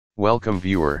Welcome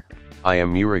viewer, I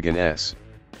am Murugan S.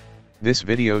 This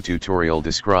video tutorial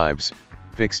describes,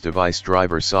 fixed device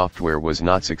driver software was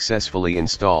not successfully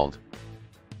installed.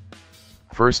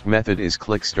 First method is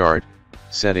click Start,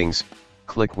 Settings,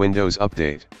 click Windows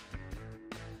Update.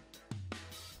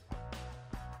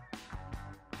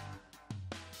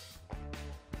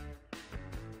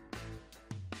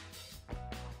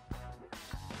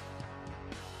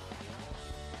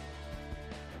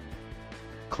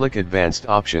 Click Advanced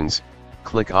Options,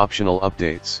 click Optional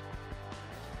Updates.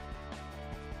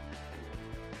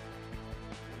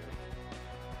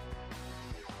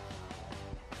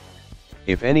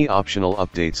 If any optional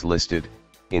updates listed,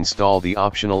 install the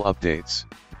optional updates.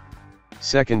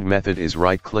 Second method is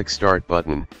right-click Start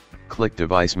button, click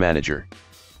Device Manager.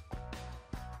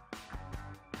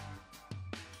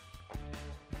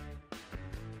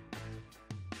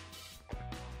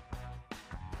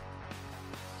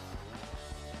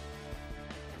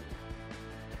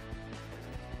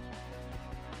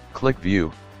 Click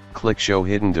View, click Show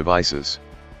Hidden Devices.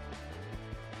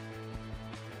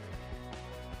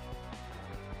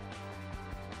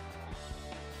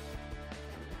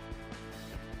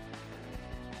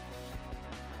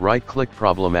 Right-click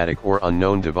Problematic or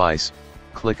Unknown Device,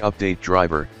 click Update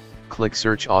Driver, click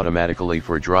Search automatically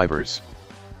for drivers.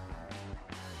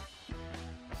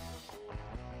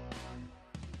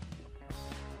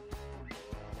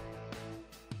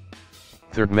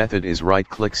 Third method is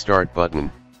right-click Start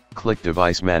button, click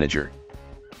Device Manager.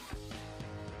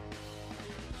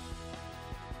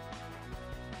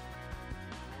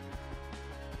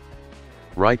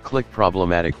 Right-click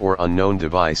Problematic or Unknown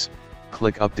Device,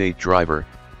 click Update Driver,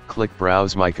 click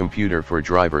Browse My Computer for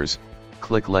drivers,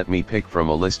 click Let me pick from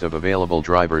a list of available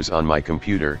drivers on my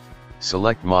computer,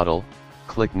 select Model,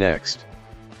 click Next.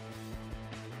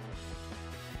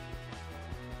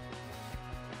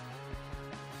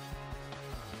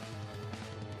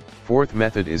 Fourth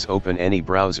method is open any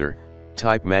browser,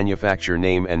 type manufacturer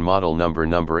name and model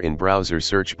number in browser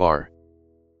search bar.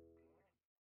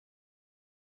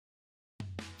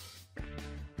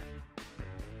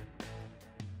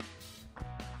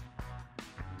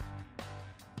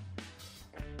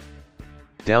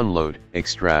 Download,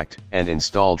 extract, and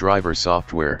install driver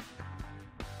software.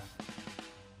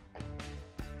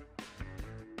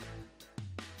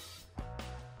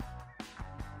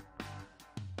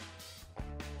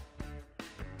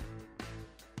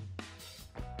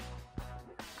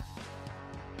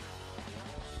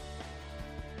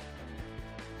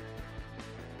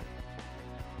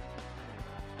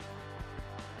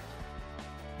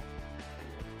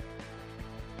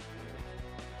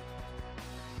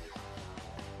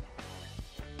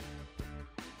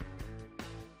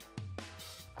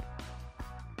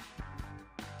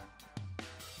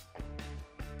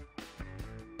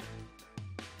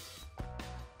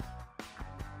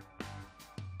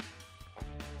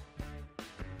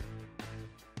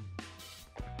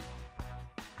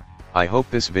 I hope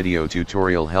this video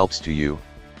tutorial helps to you.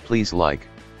 Please like,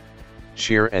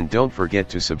 share and don't forget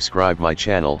to subscribe my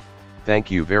channel. Thank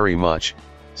you very much.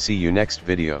 See you next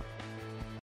video.